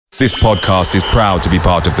This podcast is proud to be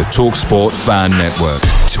part of the TalkSport Fan Network.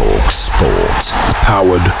 TalkSport.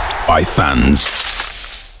 Powered by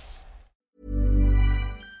fans.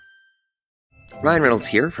 Ryan Reynolds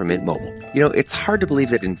here from Mint Mobile. You know, it's hard to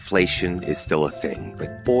believe that inflation is still a thing,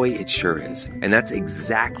 but boy, it sure is. And that's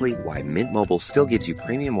exactly why Mint Mobile still gives you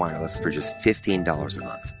premium wireless for just $15 a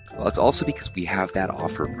month. Well, it's also because we have that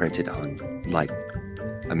offer printed on, like,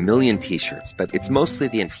 1 million t-shirts, but it's mostly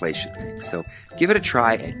the inflation thing. So give it a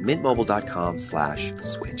try at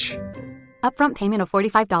mintmobile.com/switch. Upfront payment of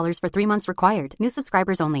 $45 for 3 months required. New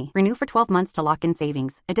subscribers only. Renew for 12 months to lock in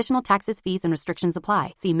savings. Additional taxes, fees, and restrictions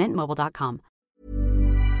apply. See mintmobile.com.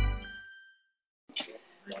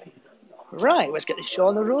 Right, let's get this show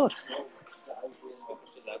on the road.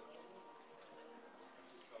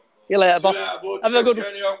 See you later, boss. Have a good one.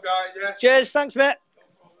 Cheers, thanks, mate.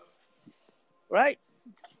 Right,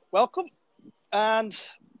 welcome. And,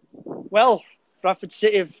 well, Bradford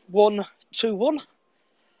City have won 2-1.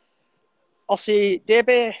 Ossie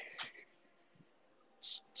Debe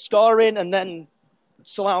scoring and then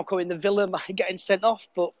somehow coming the villain getting sent off,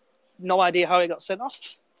 but no idea how he got sent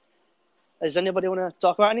off. Does anybody want to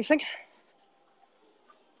talk about anything?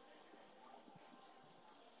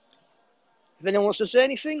 If anyone wants to say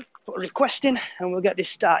anything, put a request in and we'll get this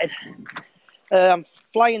started. I'm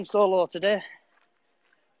flying solo today,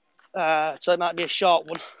 so it might be a short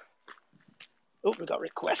one. Oh, we've got a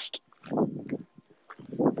request.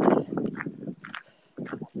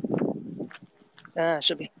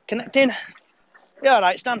 Should be connecting. Yeah, all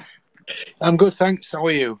right, Stan. I'm good, thanks. How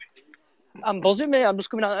are you? I'm buzzing, mate. I'm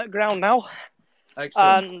just coming out of the ground now.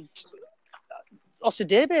 Excellent. And Ossie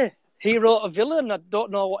Debe, hero of villain. I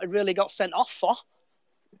don't know what he really got sent off for.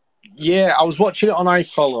 Yeah, I was watching it on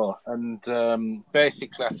iFollow, and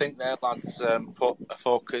basically, I think their lads put a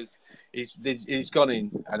focus. He's gone in,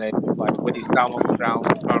 and then, like, when he's down on the ground,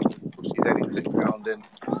 apparently pushed his head into the ground, and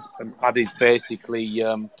Paddy's basically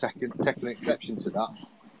taken exception to that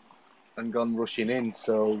and gone rushing in.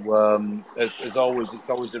 So, as always, it's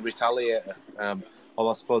always a retaliator.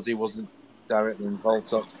 Although I suppose he wasn't directly involved,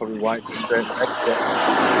 so it's probably why it's a straight exit.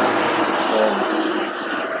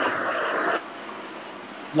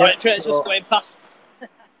 Sorry, Trader's just going past.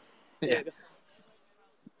 Yeah.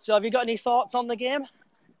 So have you got any thoughts on the game?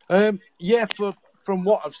 Yeah, from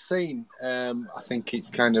what I've seen, I think it's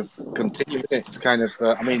kind of continuing. It's kind of,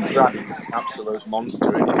 I mean, Brad is an absolute monster.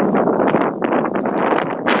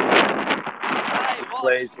 He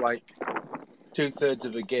plays like 2/3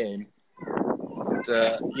 of a game. And,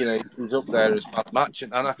 you know, he's up there as bad match.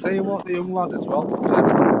 And I tell you what, the young lad as well.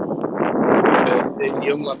 The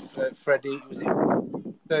young lad, Freddie, was it?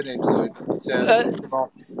 Surname, sorry.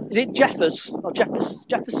 Is it Jeffers or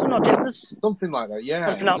Jefferson or Jeffers? Something like that, yeah.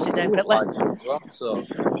 I pronounce his name correctly. As well, so,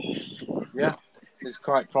 yeah, it's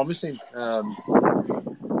quite promising.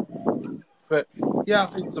 But yeah, I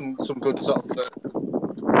think some good sort of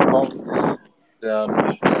performances.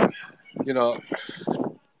 You know,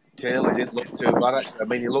 Taylor didn't look too bad actually. I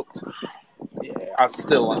mean, he looked. Yeah,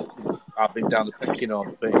 I've been down the pecking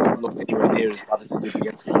order, but he didn't look anywhere near as bad as he did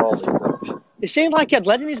against the Ballers. It seemed like he had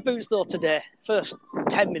lead in his boots though today. First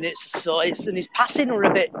 10 minutes or so, and his passing were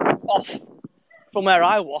a bit off from where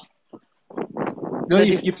I was. No,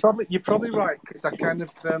 you're probably right, because I kind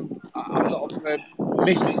of I sort of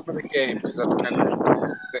missed some of the game because I'd kind of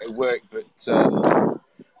a bit of work, but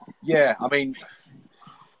yeah, I mean,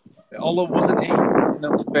 although wasn't he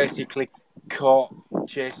not basically caught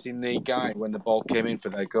chasing the guy when the ball came in for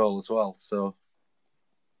their goal as well? So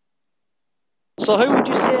who would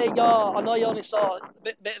you say I know you only saw a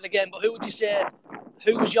bit of the game, but who would you say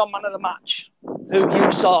who was your man of the match? Who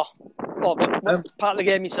you saw? Or what part of the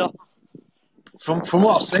game you saw? From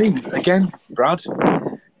what I've seen, again, Brad,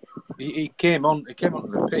 he came onto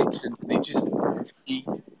the pitch and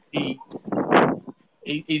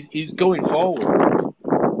he's going forward.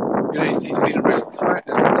 You know, he's been a real threat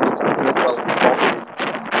and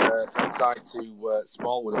inside to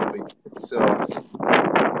Smallwood on big. So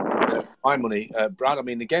my money, Brad. I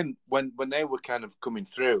mean, again, when they were kind of coming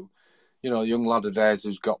through, you know, a young lad of theirs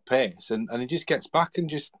who's got pace, and he just gets back and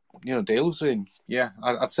just, you know, deals with him. Yeah,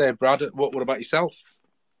 I'd say, Brad, what about yourself?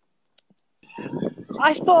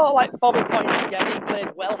 I thought, like Bobby pointed again, he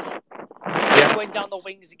played well. Yeah. Going down the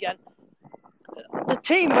wings again. The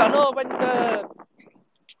team, I know when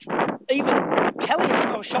even Kelly,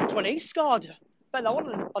 I was shocked when he scored. Ben, I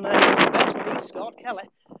wasn't on any best when he scored, Kelly,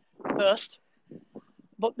 first.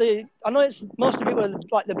 But I know it's most of it was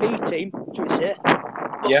like the B team, should we say?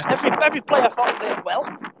 But yeah. Every player I thought played well.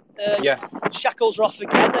 Shackles are off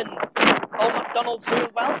again, and Old McDonald's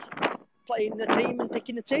doing well, playing the team and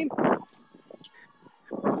picking the team.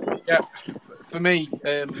 Yeah, for me, we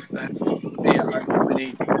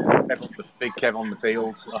need big Kev on the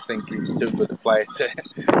field. I think he's too good a player to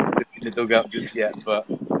be in the dugout just yet. But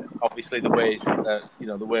obviously, the ways the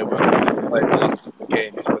way we're playing the last couple of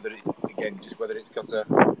games, whether it's because a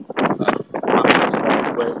massive sort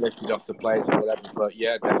of weight lifted off the players or whatever. But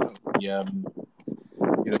yeah, definitely,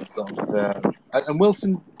 and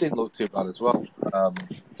Wilson didn't look too bad as well.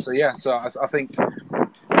 So I think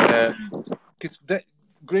because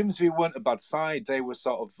Grimsby weren't a bad side. They were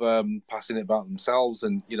sort of passing it about themselves,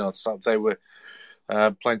 and they were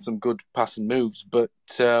playing some good passing moves. But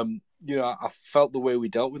I felt the way we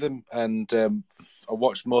dealt with them, and I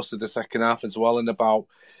watched most of the second half as well, and about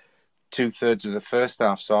 2/3 of the first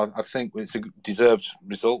half. So I think it's a deserved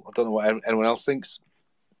result. I don't know what anyone else thinks.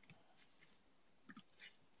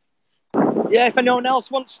 Yeah, if anyone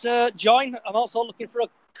else wants to join, I'm also looking for a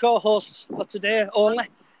co-host for today only.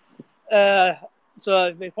 So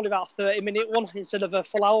it'll be probably about a 30-minute one instead of a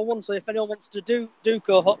full-hour one. So if anyone wants to do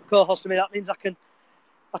co-host for me, that means I can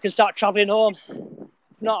start travelling home.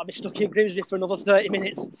 If not, I'll be stuck in Grimsby for another 30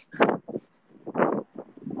 minutes.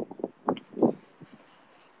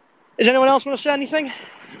 Does anyone else want to say anything?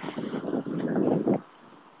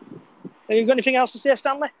 Have you got anything else to say,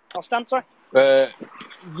 Stanley? Or Stan, sorry?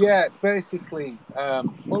 Yeah, basically,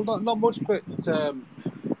 not much, but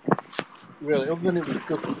really, other than it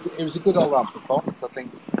was a good all-round performance. I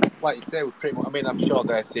think, like you say, we pretty much. I mean, I'm sure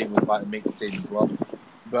their team was like a mixed team as well,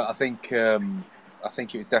 but I think it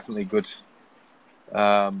was definitely good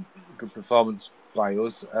performance by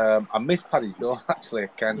us. I missed Paddy's goal actually. I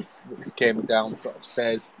kind of came down sort of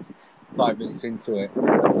stairs 5 minutes into it.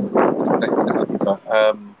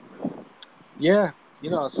 Yeah.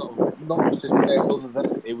 Sort of not much to say other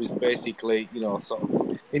than it was basically, sort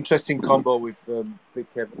of interesting combo with Big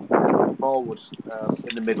Kevin Forward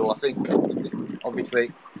in the middle. I think,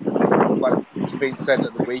 obviously, like it's been said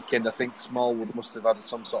at the weekend, I think Smallwood must have had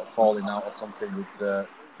some sort of falling out or something with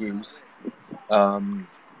Hughes. I'm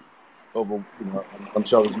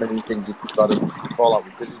sure there's many things he could have had a fallout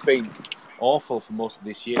with, because he's been awful for most of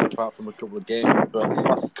this year, apart from a couple of games. But the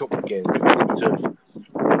last couple of games, he seems to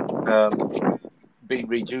have been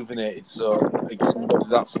rejuvenated. So again, whether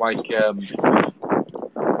that's like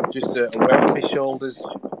just a weight off his shoulders,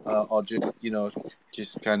 or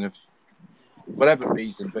just kind of whatever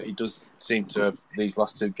reason, but he does seem to have these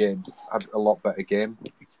last two games had a lot better game.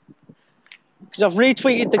 Because I've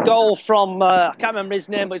retweeted the goal from I can't remember his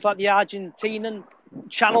name, but it's like the Argentinian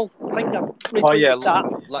channel. I think I've retweeted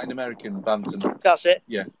that. Latin American Bantam. That's it.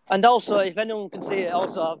 Yeah. And also, if anyone can see it,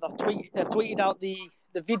 also I've tweeted out the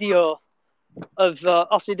video of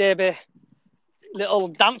Ossie Davey little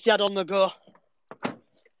dance he had on the go.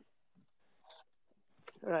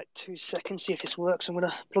 All right, 2 seconds, see if this works. I'm going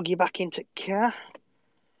to plug you back into car.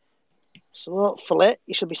 So hopefully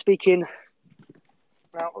you should be speaking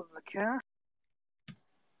out of the car.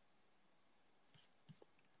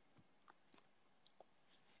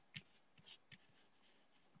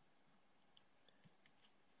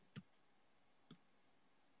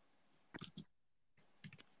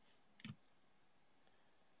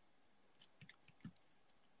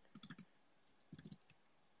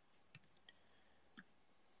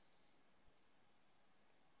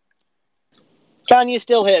 Can you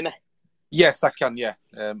still hear me? Yes, I can. Yeah,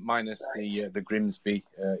 minus the Grimsby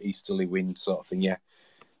easterly wind sort of thing. Yeah,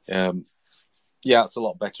 it's a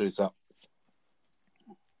lot better. Is that?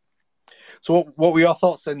 So, what were your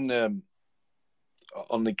thoughts on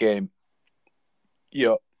the game?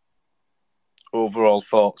 Your overall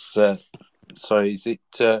thoughts. Is it?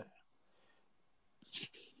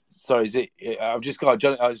 Is it? I've just got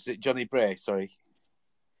Johnny. Is it Johnny Bray? Sorry.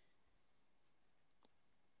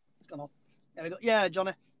 It's gone off. There we go. Yeah,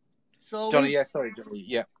 Johnny. So Johnny. Johnny.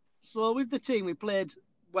 Yeah. So with the team, we played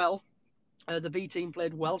well. The B team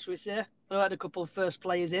played well, shall we say? I had a couple of first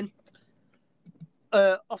players in.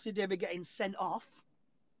 Ossie Davey getting sent off,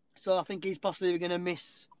 so I think he's possibly going to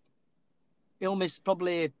miss. He'll miss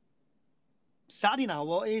probably Saturday now.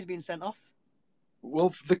 What he's been sent off.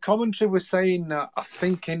 Well, the commentary was saying that I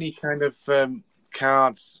think any kind of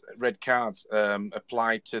red cards,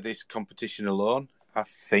 apply to this competition alone. I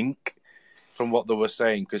think, from what they were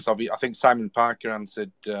saying, because I think Simon Parker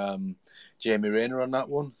answered Jamie Rayner on that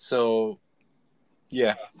one. So,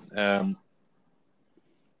 yeah.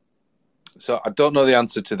 So I don't know the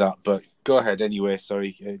answer to that, but go ahead anyway.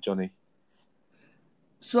 Sorry, Johnny.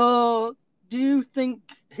 So, do you think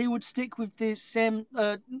he would stick with the same?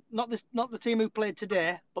 Not the team who played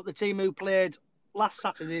today, but the team who played last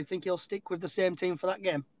Saturday. Do you think he'll stick with the same team for that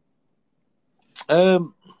game?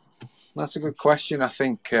 That's a good question. I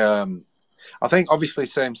think I think obviously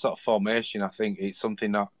same sort of formation. I think it's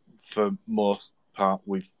something that for most part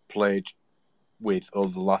we've played with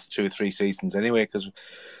over the last 2 or 3 seasons anyway, because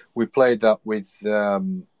we played that with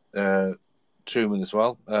Truman as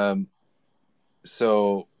well.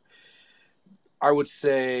 So I would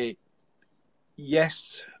say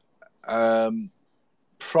yes,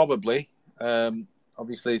 probably.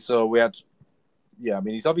 Obviously, so we had, I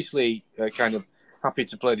mean, he's obviously kind of happy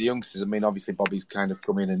to play the youngsters. I mean, obviously Bobby's kind of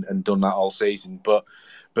come in and done that all season, but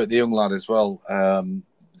the young lad as well.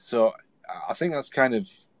 So I think that's kind of.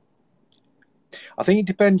 I think it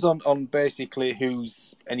depends on basically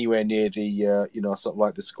who's anywhere near the sort of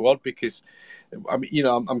like the squad, because I mean,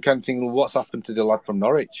 I'm kind of thinking, well, what's happened to the lad from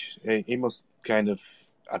Norwich? He must kind of,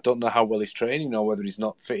 I don't know how well he's training or whether he's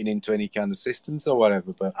not fitting into any kind of systems or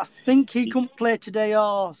whatever. But I think he couldn't play today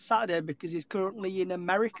or Saturday because he's currently in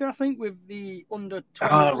America, I think, with the under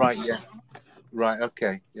 20. right, yeah, right,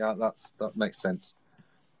 okay, yeah, that makes sense.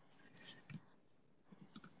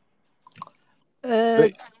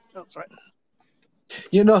 Sorry.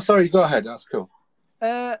 Sorry, go ahead. That's cool.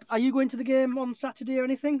 Are you going to the game on Saturday or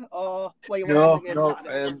anything, or were you watching the game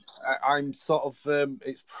Saturday? I'm sort of.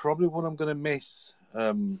 It's probably one I'm going to miss.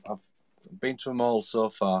 I've been to them all so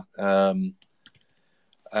far, and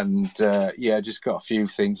just got a few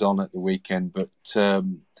things on at the weekend. But I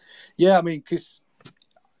mean, because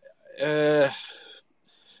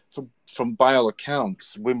from by all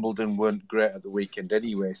accounts, Wimbledon weren't great at the weekend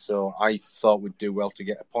anyway. So I thought we'd do well to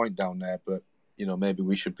get a point down there, but maybe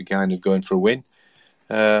we should be kind of going for a win.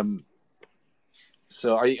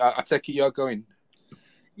 So I take it you're going.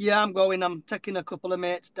 Yeah, I'm going. I'm taking a couple of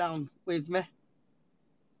mates down with me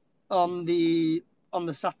on the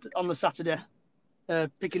Saturday,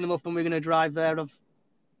 picking them up, and we're going to drive there. I've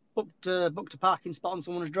booked a parking spot on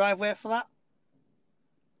someone's driveway for that,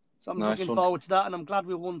 so I'm looking forward to that. And I'm glad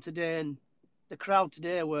we won today. And the crowd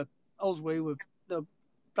today were the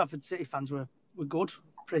Bradford City fans were good.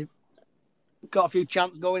 Got a few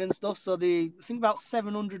chants going and stuff. So I think about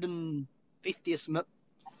 750 or something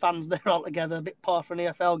fans there altogether. A bit poor for an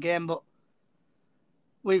AFL game, but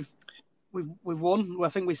we've won. I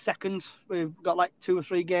think we're second. We've got like 2 or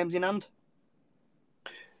 3 games in hand.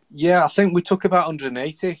 Yeah, I think we took about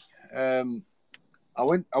 180. I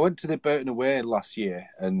went to the Burton away last year,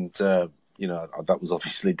 and that was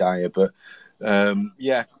obviously dire. But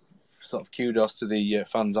sort of kudos to the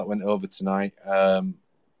fans that went over tonight.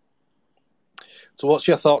 So, what's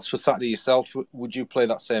your thoughts for Saturday yourself? Would you play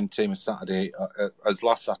that same team as Saturday, as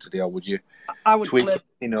last Saturday, or would you? I would tweak.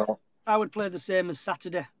 I would play the same as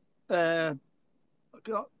Saturday. I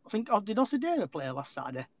think did Osadema play last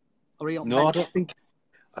Saturday? Or he on no, bench?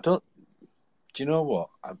 I don't. Do you know what?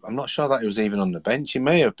 I'm not sure that he was even on the bench. He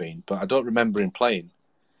may have been, but I don't remember him playing.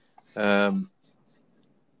 He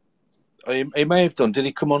may have done. Did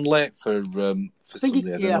he come on late for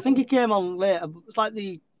Sunday? I think he came on late. It's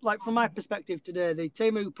like from my perspective today, the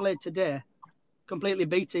team who played today completely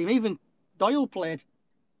beat him. Even Doyle played.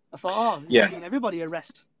 I thought, giving everybody a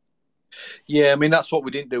rest. Yeah, I mean, that's what we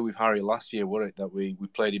didn't do with Harry last year, were it? That we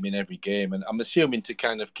played him in every game. And I'm assuming to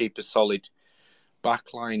kind of keep a solid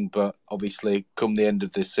backline, but obviously come the end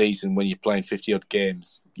of the season when you're playing 50-odd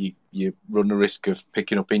games, you run the risk of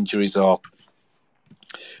picking up injuries or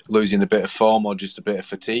losing a bit of form or just a bit of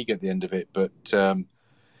fatigue at the end of it. But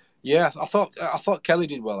I thought Kelly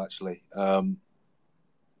did well actually.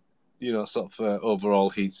 Overall,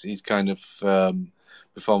 his kind of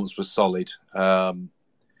performance was solid.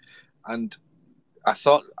 And I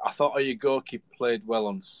thought Oyegoki played well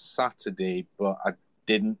on Saturday, but I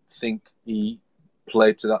didn't think he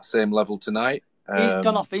played to that same level tonight. He's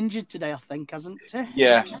gone off injured today, I think, hasn't he?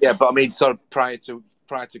 Yeah, but I mean, sort of prior to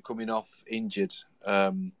coming off injured,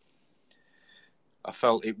 I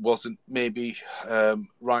felt it wasn't maybe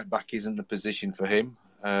right back isn't the position for him.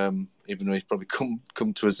 Even though he's probably come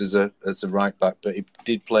to us as a right back, but he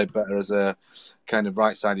did play better as a kind of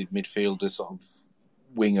right-sided midfielder, sort of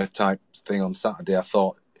winger type thing on Saturday. I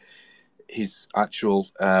thought his actual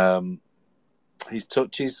his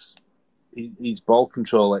touches, his ball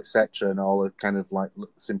control, etc., and all the kind of like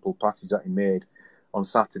simple passes that he made on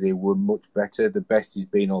Saturday were much better. The best he's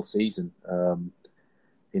been all season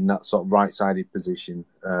in that sort of right-sided position.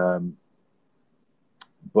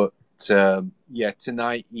 But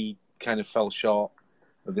tonight he kind of fell short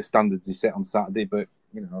of the standards he set on Saturday. But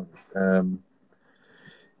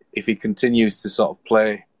if he continues to sort of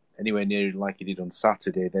play anywhere near like he did on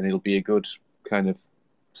Saturday, then he'll be a good kind of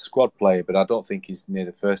squad player. But I don't think he's near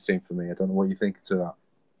the first team for me. I don't know what you think to that.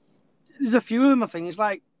 There's a few of them, I think. It's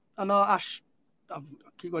like, I know I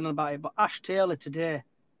keep going on about it, but Ash Taylor today,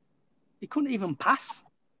 he couldn't even pass.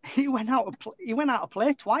 he went out of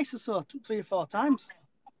play twice or so, 3 or 4 times.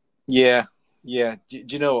 Yeah. Do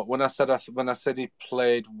you know what? When I said he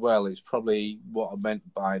played well, it's probably what I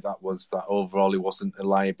meant by that was that overall he wasn't a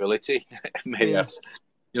liability. Maybe that's,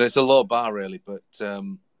 it's a low bar really, but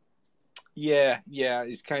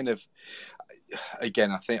it's kind of,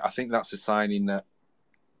 again, I think that's a signing that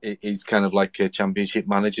is kind of like a championship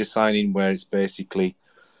manager signing where it's basically,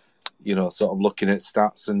 sort of looking at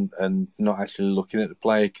stats and not actually looking at the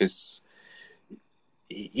player, because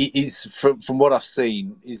he's from what I've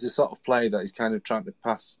seen, he's the sort of player that is kind of trying to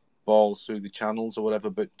pass balls through the channels or whatever,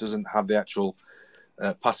 but doesn't have the actual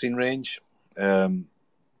passing range, and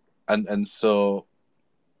so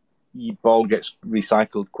the ball gets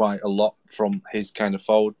recycled quite a lot from his kind of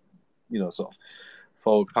forward, sort of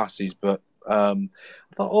forward passes. But I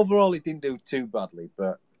thought overall he didn't do too badly,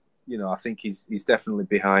 but I think he's definitely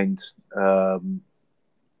behind Platt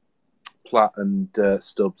and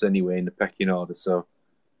Stubbs anyway in the pecking order. So.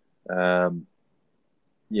 I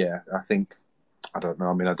think, I don't know.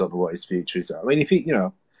 I mean, I don't know what his future is. I mean, if he,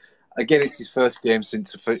 again, it's his first game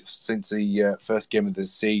since the first game of the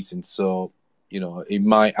season. So, he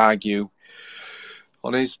might argue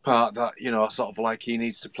on his part that, sort of like he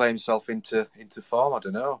needs to play himself into form. I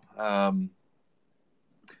don't know.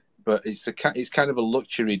 But it's kind of a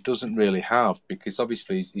luxury he doesn't really have, because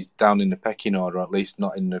obviously he's down in the pecking order, at least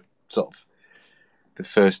not in the sort of the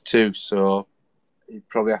first two. So, he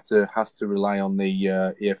probably has to rely on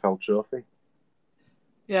the EFL trophy.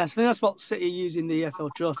 Yeah, so I think that's what City are using the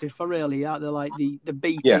EFL trophy for, really. They're like the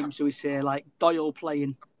B team, so we say, like Doyle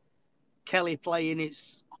playing, Kelly playing.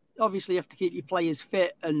 It's obviously you have to keep your players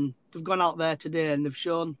fit, and they've gone out there today and they've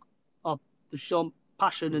shown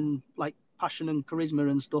passion and charisma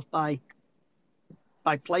and stuff by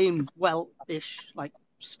playing well-ish, like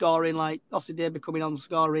scoring, like Ossie coming on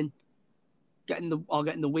scoring, getting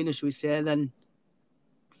the winner, should we say? Then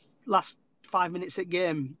last 5 minutes at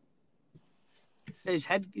game, his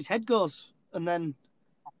head goes, and then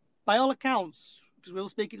by all accounts, because we were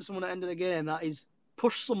speaking to someone at the end of the game, that is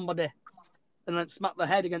push somebody and then smack their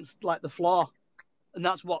head against like the floor, and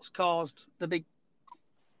that's what's caused the big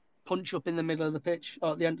punch up in the middle of the pitch,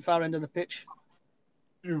 or at the far end of the pitch.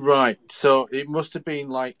 Right, so it must have been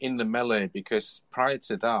like in the melee, because prior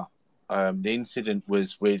to that, the incident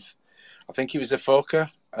was with, I think it was a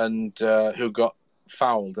Foka, and who got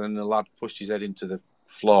fouled, and the lad pushed his head into the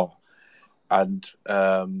floor, and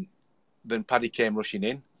then Paddy came rushing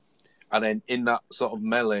in, and then in that sort of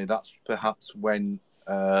melee, that's perhaps when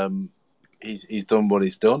he's done what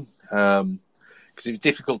he's done, because it was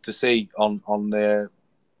difficult to see on the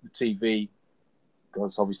TV,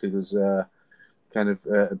 because obviously there's kind of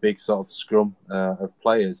a big sort of scrum of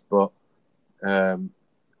players, but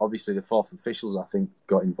obviously the fourth officials, I think,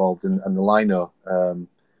 got involved, and the lino,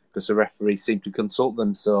 because the referee seemed to consult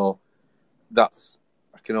them. So that's,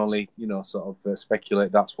 I can only, sort of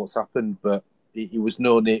speculate that's what's happened, but it was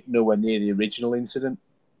nowhere near the original incident.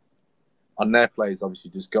 And their players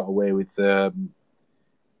obviously just got away with a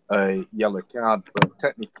yellow card, but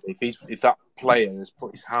technically, if that player has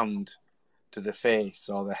put his hand to the face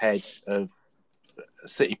or the head of a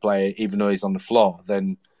City player, even though he's on the floor,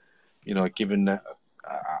 then, given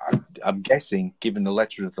I'm guessing, given the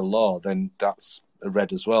letter of the law, then that's a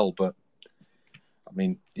red as well. But I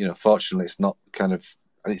mean, fortunately, it's not kind of,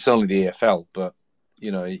 and it's only the EFL, but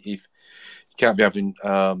if you can't be having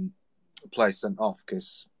players sent off,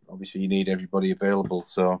 because obviously you need everybody available.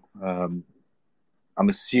 So I'm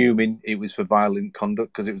assuming it was for violent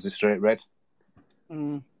conduct, because it was a straight red.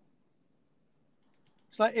 It's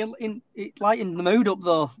like it lightened the mood up,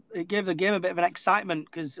 though. It gave the game a bit of an excitement,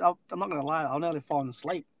 because I'm not going to lie, I've nearly fallen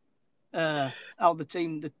asleep. Out the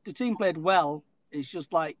team, the team played well. It's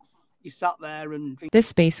just like you sat there and... This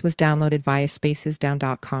space was downloaded via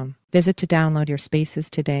spacesdown.com. Visit to download your spaces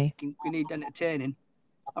today. We need entertaining.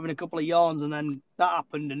 Having a couple of yawns, and then that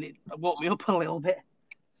happened, and it woke me up a little bit.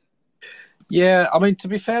 Yeah, I mean, to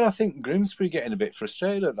be fair, I think Grimsby getting a bit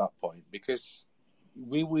frustrated at that point, because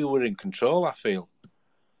we were in control, I feel,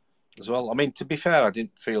 as well. I mean, to be fair, I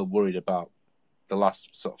didn't feel worried about the last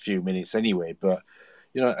sort of few minutes anyway, but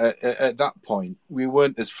at that point, we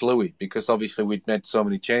weren't as fluid, because obviously we'd made so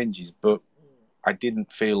many changes, but I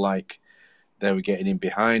didn't feel like they were getting in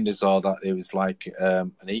behind us, or that it was like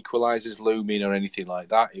an equaliser's looming or anything like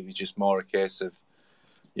that. It was just more a case of,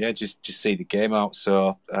 just see the game out.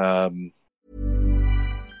 So, Ryan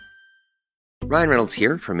Reynolds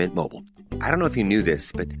here from Mint Mobile. I don't know if you knew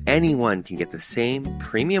this, but anyone can get the same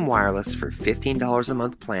premium wireless for $15 a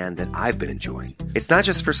month plan that I've been enjoying. It's not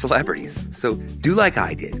just for celebrities. So do like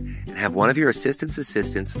I did and have one of your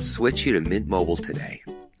assistants switch you to Mint Mobile today.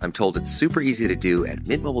 I'm told it's super easy to do at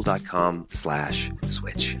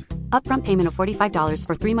mintmobile.com/switch. Upfront payment of $45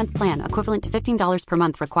 for 3-month plan, equivalent to $15 per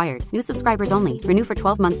month required. New subscribers only. Renew for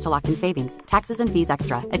 12 months to lock in savings. Taxes and fees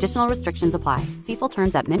extra. Additional restrictions apply. See full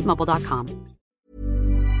terms at mintmobile.com.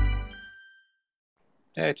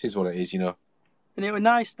 Yeah, it is what it is, you know. And it was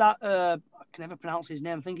nice that I can never pronounce his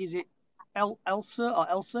name. I think is it Elsa or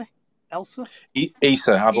Elsa? Elsa?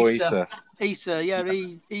 Issa, Abu Issa. Issa, yeah,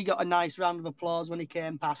 he got a nice round of applause when he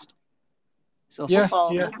came past. So Yeah,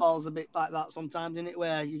 football's a bit like that sometimes, isn't it?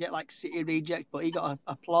 Where you get like City reject, but he got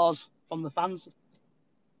applause from the fans.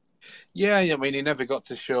 Yeah, I mean, he never got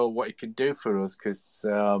to show what he could do for us because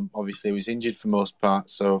obviously he was injured for most part.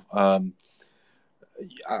 So I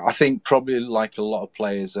think probably like a lot of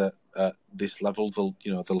players at this level, they'll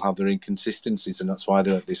have their inconsistencies, and that's why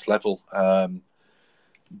they're at this level.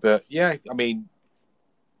 But yeah, I mean,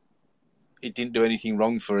 he didn't do anything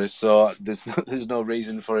wrong for us, so there's no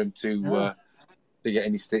reason for him to get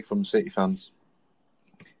any stick from City fans.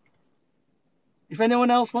 If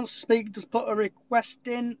anyone else wants to speak, just put a request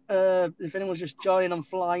in. If anyone's just joining, I'm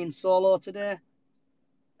flying solo today.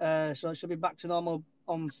 So I should be back to normal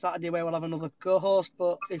on Saturday where we'll have another co-host.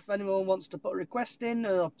 But if anyone wants to put a request in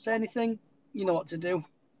or say anything, you know what to do.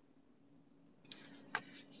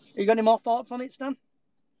 You got any more thoughts on it, Stan?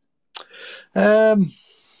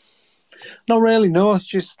 Not really, no. It's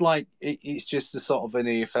just like it's just a sort of an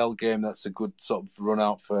EFL game that's a good sort of run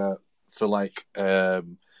out for like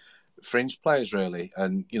fringe players, really,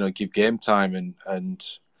 and give game time and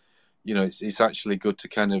it's actually good to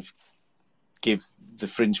kind of give the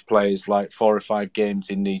fringe players like 4 or 5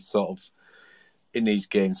 games in these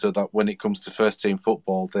games, so that when it comes to first team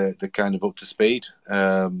football, they're kind of up to speed.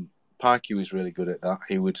 Parky was really good at that.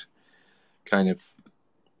 He would kind of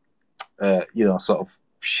sort of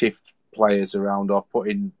shift players around or put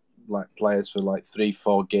in like players for like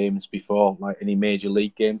 3-4 games before like any major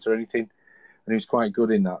league games or anything, and he was quite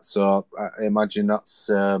good in that. So I imagine that's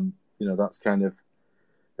that's kind of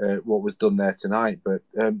what was done there tonight. But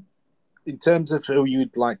in terms of who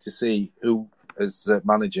you'd like to see who as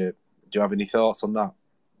manager, do you have any thoughts on that?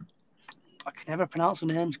 I can never pronounce the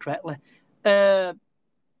names correctly.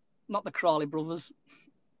 Not the Crawley brothers,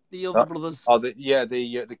 the other brothers. Oh,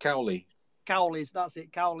 the Cowley. Cowleys, that's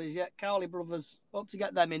it. Cowleys, yeah. Cowley brothers. Hope to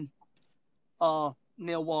get them in. Or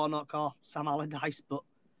Neil Warnock or Sam Allardyce, but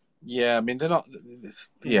yeah, I mean they're not.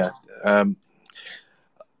 Yeah, I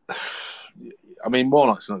mean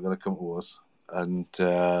Warnock's not going to come to us, and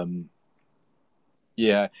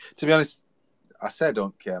yeah, to be honest, I say I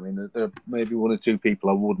don't care. I mean there are maybe 1 or 2 people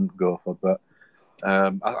I wouldn't go for, but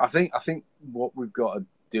I think what we've got to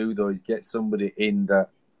do though is get somebody in that.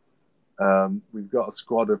 We've got a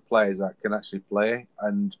squad of players that can actually play,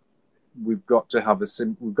 and we've got to have a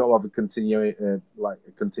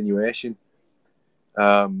continuation.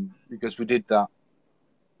 Because we did that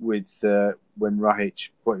with when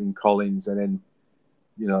Rahic put in Collins, and then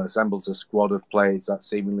assembles a squad of players that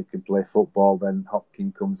seemingly can play football. Then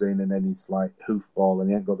Hopkins comes in, and then he's like hoofball,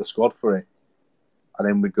 and he ain't got the squad for it. And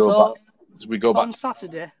then we go back. We go back on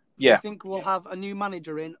Saturday. Yeah. Do you think we'll have a new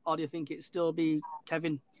manager in, or do you think it'll still be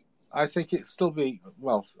Kevin? I think it'll still be,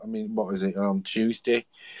 well, I mean, what was it, on Tuesday?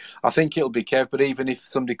 I think it'll be Kev, but even if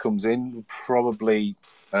somebody comes in, we'll probably,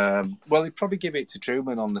 he'd probably give it to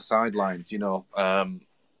Truman on the sidelines,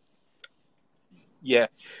 Yeah,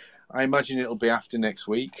 I imagine it'll be after next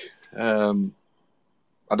week. I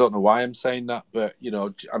don't know why I'm saying that, but,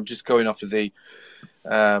 I'm just going off of the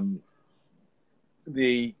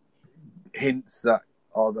hints that,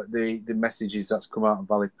 or the messages that's come out of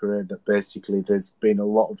Valley Parade, that basically there's been a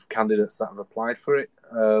lot of candidates that have applied for it.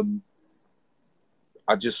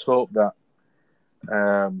 I just hope that,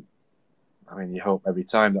 you hope every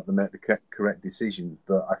time that they make the correct decision,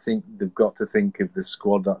 but I think they've got to think of the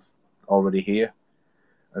squad that's already here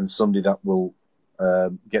and somebody that will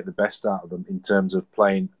get the best out of them in terms of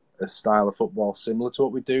playing a style of football similar to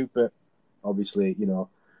what we do, but obviously,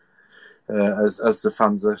 as the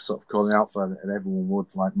fans are sort of calling out for, and everyone would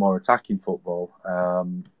like more attacking football.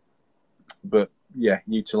 But yeah,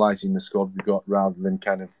 utilising the squad we've got rather than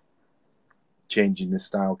kind of changing the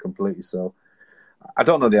style completely. So I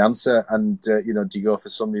don't know the answer. And, do you go for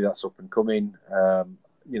somebody that's up and coming? The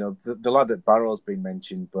lad at Barrow's been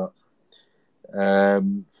mentioned, but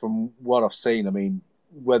from what I've seen, I mean,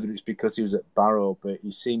 whether it's because he was at Barrow, but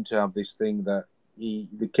he seemed to have this thing that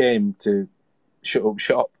they came to shut up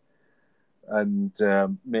shop. And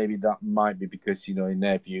maybe that might be because, in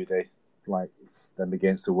their view, they like it's them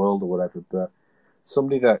against the world or whatever. But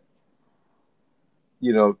somebody that,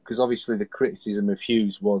 because obviously the criticism of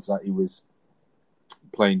Hughes was that he was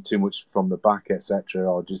playing too much from the back, etc.,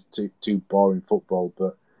 or just too boring football.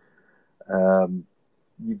 But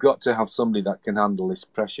you've got to have somebody that can handle this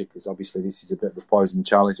pressure, because obviously this is a bit of a poison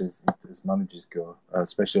challenge as managers go,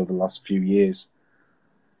 especially over the last few years.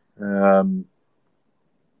 So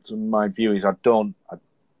my view is I don't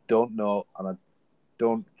know, and I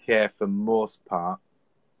don't care for most part,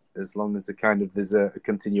 as long as there's a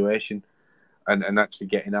continuation and actually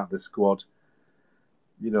getting out the squad.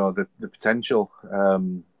 The potential.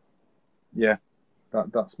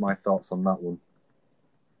 That's my thoughts on that one.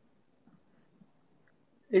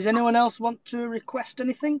 Does anyone else want to request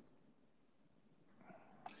anything?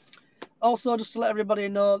 Also, just to let everybody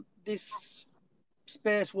know, this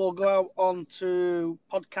space will go out onto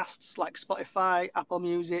podcasts like Spotify, Apple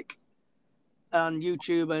Music, and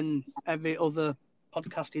YouTube, and every other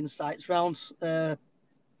podcasting sites round. So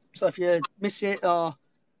if you miss it, or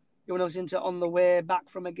you want to listen to it on the way back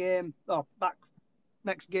from a game, or back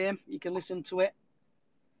next game, you can listen to it.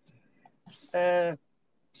 So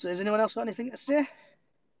has anyone else got anything to say?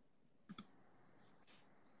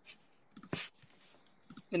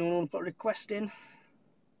 Anyone want to put a request in?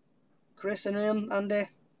 Chris, anyone? Andy?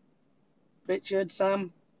 Richard?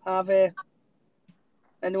 Sam? Harvey?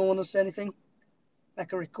 Anyone want to say anything?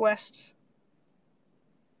 Make a request?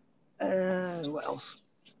 What else?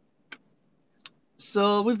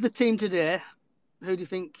 So with the team today, who do you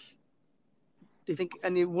think? Do you think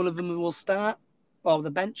any one of them will start, or the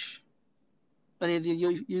bench? Any of the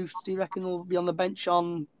youths, do you reckon, will be on the bench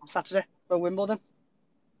on Saturday for Wimbledon?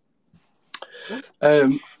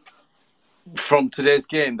 From today's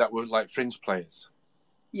game, that were like fringe players.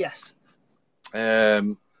 Yes. I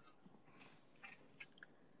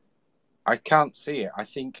can't see it. I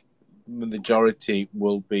think the majority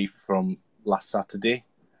will be from last Saturday.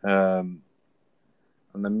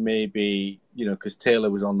 And then maybe, because Taylor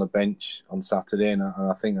was on the bench on Saturday, and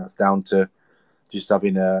I think that's down to just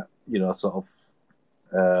having a, sort of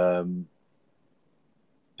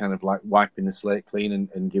kind of like wiping the slate clean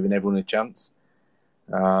and giving everyone a chance.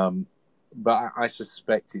 But I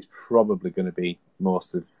suspect it's probably going to be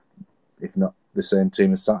most of, if not the same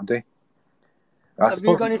team as Saturday. Have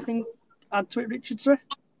you got anything to add to it, Richard, sir?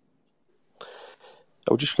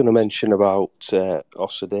 I was just going to mention about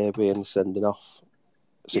Ossadeh being sending off.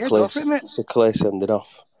 Go for it, mate. Clay sending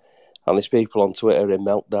off. And there's people on Twitter in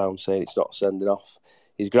meltdown saying it's not sending off.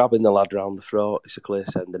 He's grabbing the lad round the throat. It's a clear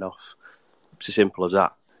sending off. It's as simple as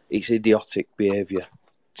that. It's idiotic behaviour.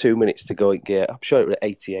 2 minutes to go in game. I'm sure it was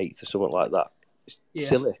 88th or something like that. It's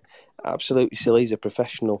silly. Absolutely silly. He's a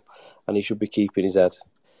professional and he should be keeping his head.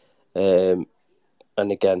 And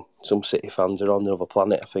again, some City fans are on another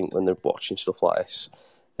planet, I think, when they're watching stuff like this.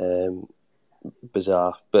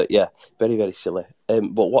 Bizarre. But yeah, very, very silly.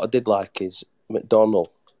 But what I did like is McDonald,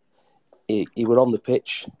 he were on the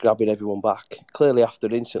pitch grabbing everyone back. Clearly after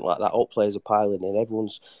an incident like that, all players are piling in,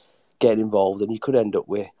 everyone's getting involved, and you could end up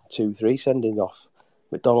with 2-3 sending off.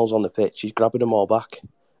 McDonald's on the pitch, he's grabbing them all back.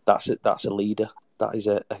 That's a leader. That is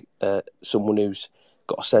someone who's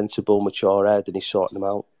got a sensible, mature head, and he's sorting them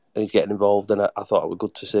out, and he's getting involved, and I thought it was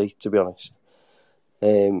good to see, to be honest.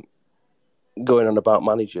 Going on about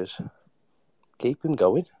managers, keep him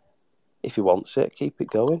going. If he wants it, keep it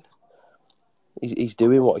going. He's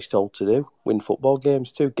doing what he's told to do. Win football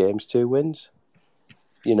games, 2 games, 2 wins.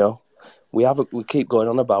 We keep going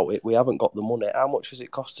on about it. We haven't got the money. How much does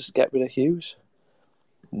it cost us to get rid of Hughes?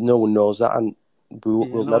 No one knows that, and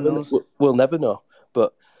we'll never know.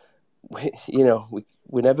 But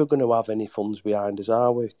we're never going to have any funds behind us,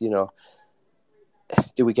 are we?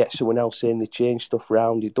 Do we get someone else in? They change stuff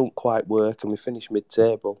around. It don't quite work, and we finish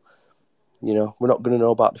mid-table. We're not going to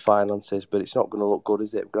know about the finances, but it's not going to look good,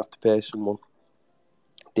 is it? We're going to have to pay someone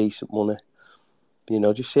decent money.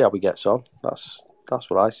 Just see how he gets on. That's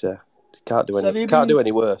what I say. Can't do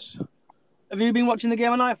any worse. Have you been watching the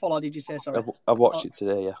game on iFollow, or did you say, sorry? I've watched it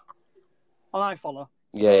today, yeah. On iFollow?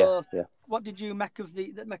 Yeah. What did you make of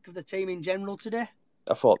the team in general today?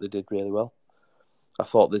 I thought they did really well. I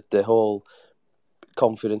thought that the whole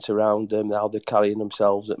confidence around them, how they're carrying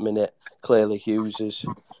themselves at minute. Clearly Hughes has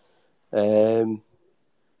had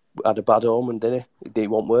a bad omen, didn't he? It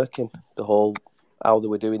wasn't working. The whole how they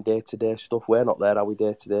were doing day-to-day stuff. We're not there, are we,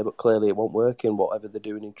 day-to-day? But clearly it wasn't working. Whatever they're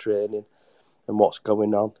doing in training and what's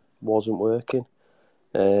going on wasn't working.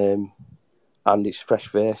 And it's fresh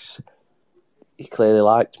face. He clearly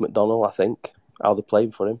liked McDonald, I think, how they're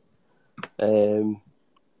playing for him. And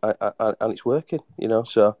it's working,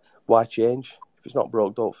 so why change? If it's not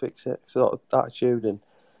broke, don't fix it. Sort of attitude.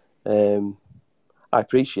 And I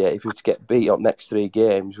appreciate if we were to get beat up next 3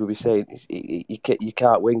 games, we'd be saying you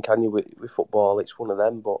can't win, can you, with football? It's one of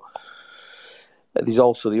them. But there's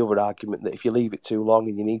also the other argument that if you leave it too long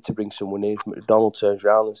and you need to bring someone in, if McDonald turns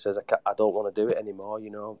around and says, I don't want to do it anymore,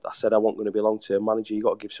 I said I wasn't going to be a long-term manager, you've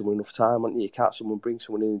got to give someone enough time, haven't you? You can't bring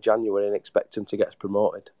someone in January and expect them to get us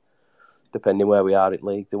promoted, depending where we are in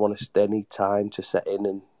league. They need time to set in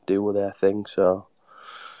and do their thing, so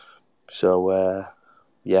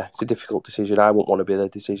yeah, it's a difficult decision. I wouldn't want to be their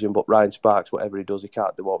decision, but Ryan Sparks, whatever he does, he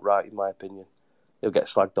can't do what right, in my opinion. He'll get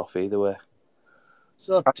slagged off either way.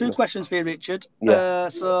 So 2 questions for you, Richard. Yeah.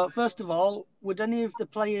 So first of all, would any of the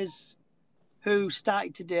players who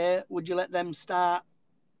started today, would you let them start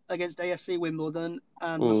against AFC Wimbledon?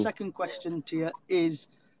 And my second question to you is,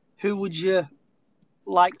 who would you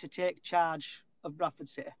like to take charge of Bradford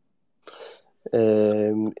City?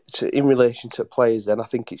 So in relation to players, then I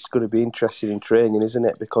think it's going to be interesting in training, isn't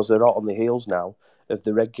it? Because they're hot on the heels now of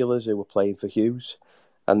the regulars who were playing for Hughes,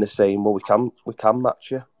 and they're saying, "Well, we can match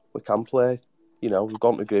you, we can play." We've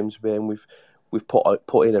gone to Grimsby and we've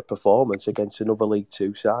put in a performance against another League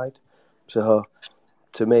Two side. So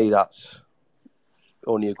to me, that's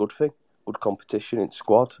only a good thing. Good competition in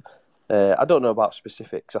squad. I don't know about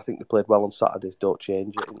specifics. I think they played well on Saturdays. Don't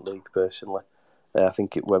change it in league personally. I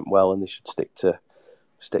think it went well, and they should stick to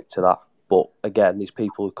that. But again, these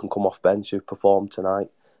people who can come off bench who've performed tonight,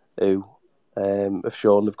 who have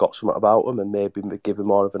shown they've got something about them, and maybe given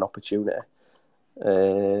more of an opportunity.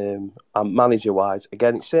 And manager-wise,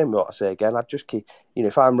 again, it's the same what I say again. I'd just keep,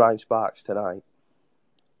 if I'm Ryan Sparks tonight,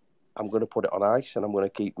 I'm going to put it on ice, and I'm going to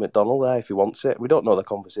keep McDonald there if he wants it. We don't know the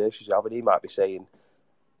conversations you're having. He might be saying,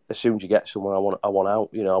 as soon as you get someone, I want out.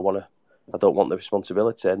 I don't want the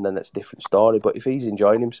responsibility, and then it's a different story. But if he's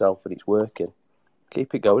enjoying himself and it's working,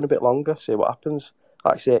 keep it going a bit longer, see what happens.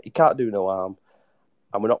 Like I say, he can't do no harm,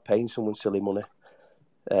 and we're not paying someone silly money.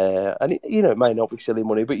 And it might not be silly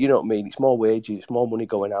money, but you know what I mean. It's more wages, it's more money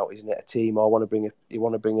going out, isn't it? A team. I want to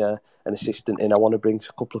bring an assistant in. I want to bring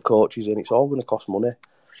a couple of coaches in. It's all going to cost money,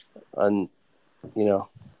 and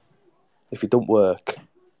if it don't work,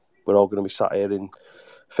 we're all going to be sat here in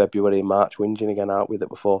February and March whinging again, aren't we? That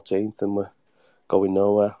we're 14th and we're going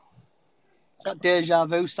nowhere. It's that deja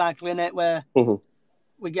vu cycle, isn't it? Where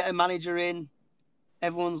we get a manager in.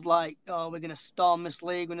 Everyone's like, oh, we're going to storm this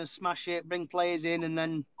league, we're going to smash it, bring players in, and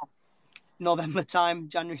then November time,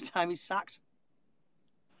 January time, he's sacked.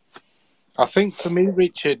 I think for me,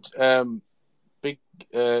 Richard, big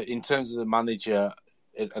in terms of the manager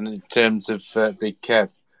and in terms of Big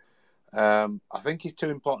Kev, I think he's too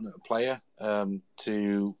important a player for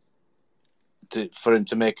him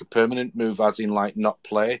to make a permanent move, as in like not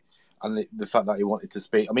play, and the fact that he wanted to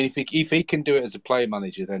speak. I mean, if he can do it as a player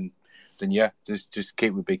manager, then yeah, just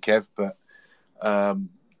keep with Big Kev. But I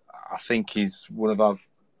think he's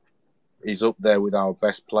he's up there with our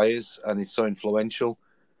best players, and he's so influential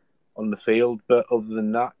on the field. But other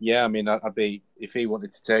than that, yeah, I mean, I'd be, if he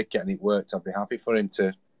wanted to take it and it worked, I'd be happy for him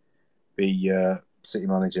to be City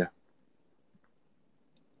manager.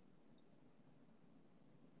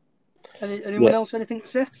 Anyone else anything to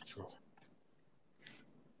say?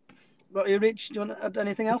 What you, Rich? Do you want to add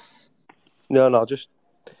anything else? No, just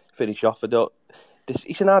finish off.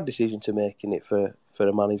 It's an hard decision to make, in it, for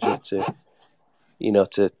a manager to,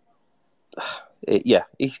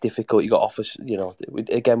 it's difficult. You got offers,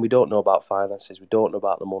 again, we don't know about finances, we don't know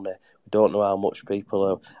about the money, we don't know how much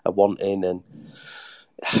people are wanting, and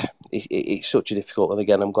it's such a difficult. And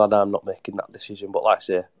again, I'm glad I'm not making that decision. But like I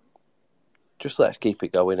say, just let's keep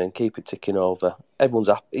it going and keep it ticking over. Everyone's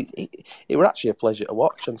happy. It was actually a pleasure to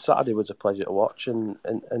watch, and Saturday was a pleasure to watch, and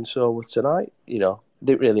so was tonight.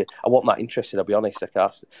 Didn't really. I wasn't that interested, I'll be honest.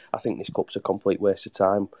 I think this cup's a complete waste of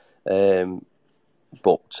time.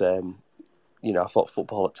 But I thought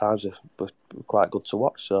football at times were quite good to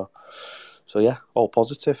watch. So yeah, all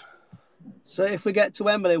positive. So if we get to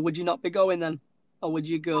Wembley, would you not be going then, or would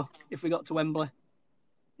you go if we got to Wembley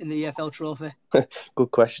in the EFL Trophy?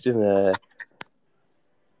 Good question.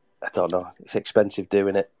 I don't know. It's expensive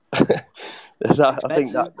doing it. I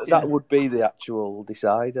think that would be the actual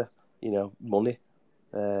decider. Money.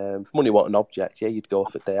 If money wasn't an object, yeah, you'd go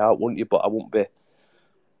for a day out, wouldn't you? But I wouldn't be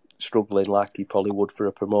struggling like you probably would for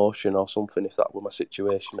a promotion or something if that were my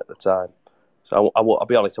situation at the time. So I'll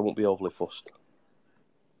be honest, I won't be overly fussed.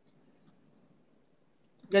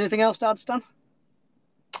 Anything else to add, Stan?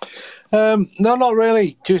 No, not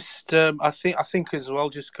really. Just I think as well,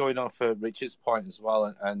 just going off Richard's point as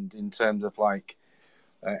well, and in terms of like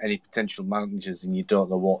any potential managers, and you don't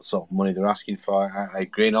know what sort of money they're asking for. I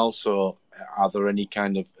agree. And also, are there any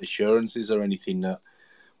kind of assurances or anything that,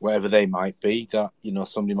 whatever they might be, that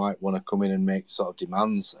somebody might want to come in and make sort of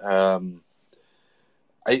demands?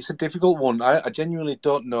 It's a difficult one. I genuinely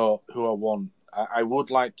don't know who I want I would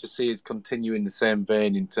like to see us continue in the same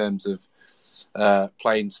vein in terms of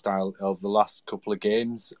playing style of the last couple of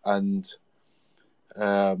games, and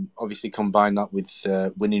obviously combine that with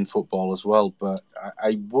winning football as well. But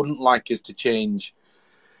I wouldn't like us to change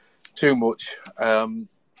too much,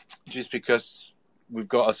 just because we've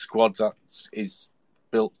got a squad that is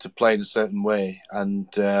built to play in a certain way, and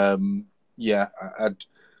there's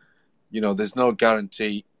no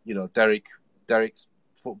guarantee. Derek's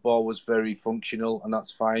football was very functional, and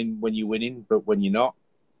that's fine when you're winning, but when you're not,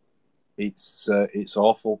 it's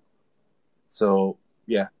awful. So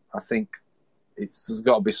yeah, I think there's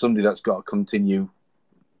got to be somebody that's got to continue,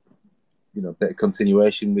 a bit of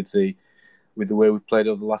continuation with the way we played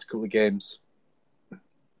over the last couple of games.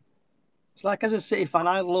 It's like, as a City fan,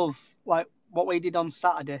 I love like what we did on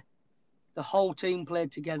Saturday. The whole team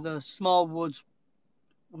played together. Smallwood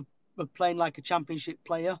were playing like a championship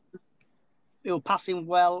player. They were passing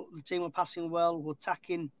well. The team were passing well. Were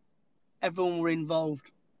attacking. Everyone were involved.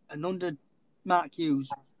 And under Mark Hughes,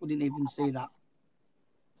 we didn't even see that.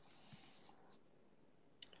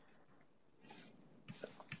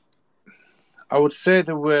 I would say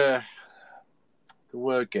there were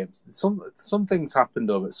games. Some things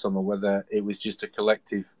happened over the summer, whether it was just a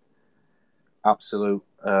collective absolute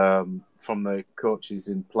from the coaches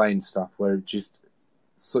and playing staff, where it's just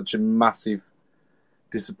such a massive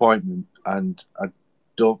disappointment, and I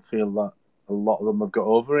don't feel that a lot of them have got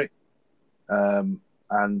over it,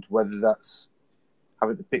 and whether that's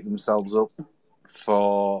having to pick themselves up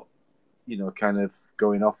for kind of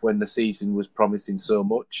going off when the season was promising so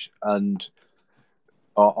much, and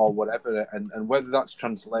or whatever, and whether that's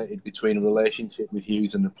translated between a relationship with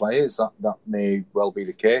Hughes and the players, that may well be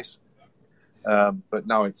the case. But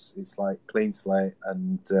now it's like clean slate,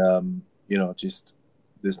 and just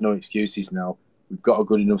there's no excuses now. We've got a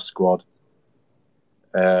good enough squad,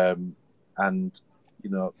 and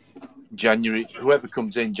January, whoever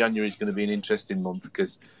comes in, January is going to be an interesting month,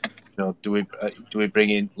 because do we bring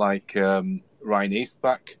in like Ryan East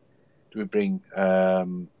back? Do we bring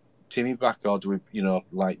Timmy back, or do we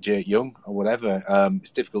like Jake Young or whatever?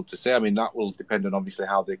 It's difficult to say. I mean, that will depend on obviously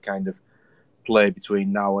how they kind of play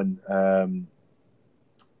between now and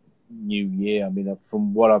New Year. I mean,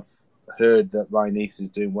 from what I've heard, that Ryan East is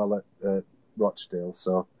doing well at Rochdale,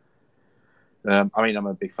 so I'm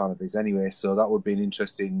a big fan of his anyway. So that would be an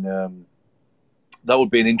interesting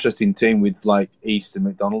team with like East and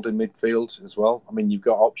McDonald in midfield as well. I mean, you've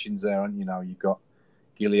got options there, and you've got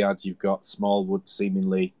Gilead, you've got Smallwood,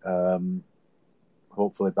 seemingly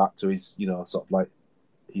hopefully back to his sort of like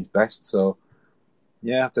his best. So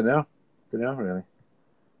yeah, I don't know really.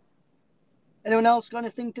 Anyone else got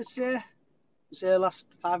anything to say? Say last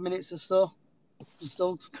 5 minutes or so. I'm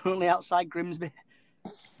still currently outside Grimsby.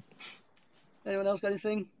 Anyone else got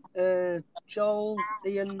anything? Joel,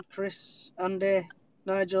 Ian, Chris, Andy,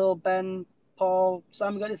 Nigel, Ben, Paul,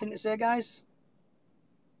 Sam, got anything to say, guys?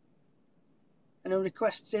 Any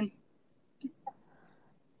requests in?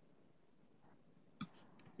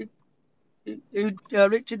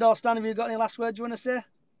 Richard or Stan, have you got any last words you want to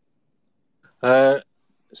say?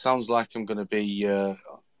 Sounds like I'm going to be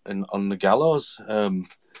on the gallows.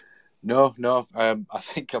 No. I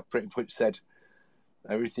think I've pretty much said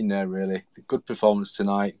everything there, really. Good performance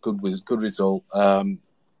tonight. Good result.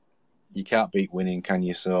 You can't beat winning, can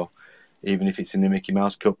you? So even if it's in the Mickey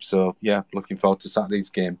Mouse Cup. So yeah, looking forward to Saturday's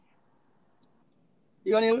game.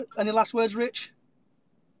 You got any last words, Rich?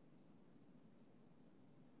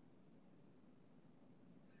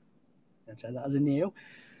 I'd say that as a new.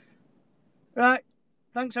 Right.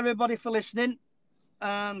 Thanks everybody for listening.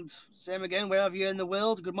 And same again, wherever you're in the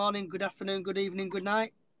world. Good morning, good afternoon, good evening, good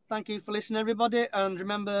night. Thank you for listening, everybody. And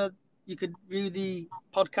remember, you could view the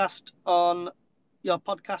podcast on your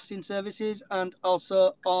podcasting services and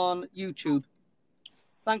also on YouTube.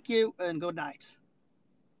 Thank you and good night.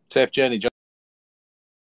 Safe journey, John.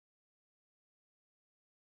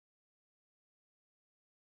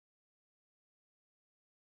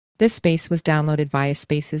 This space was downloaded via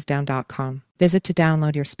spacesdown.com. Visit to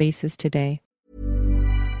download your spaces today.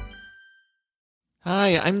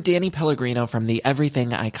 Hi, I'm Danny Pellegrino from the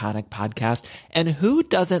Everything Iconic podcast. And who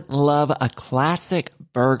doesn't love a classic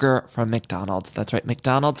burger from McDonald's? That's right.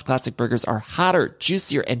 McDonald's classic burgers are hotter,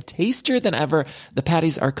 juicier, and tastier than ever. The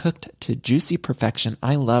patties are cooked to juicy perfection.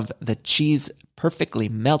 I love the cheese perfectly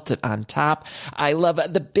melted on top. I love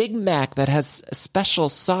the Big Mac that has a special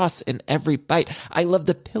sauce in every bite. I love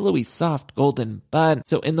the pillowy, soft, golden bun.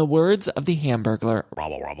 So in the words of the Hamburglar,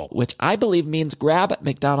 which I believe means grab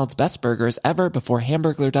McDonald's best burgers ever before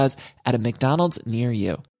Hamburglar does at a McDonald's near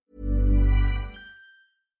you.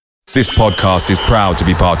 This podcast is proud to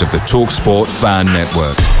be part of the TalkSport Fan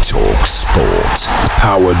Network. TalkSport.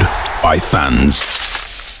 Powered by fans.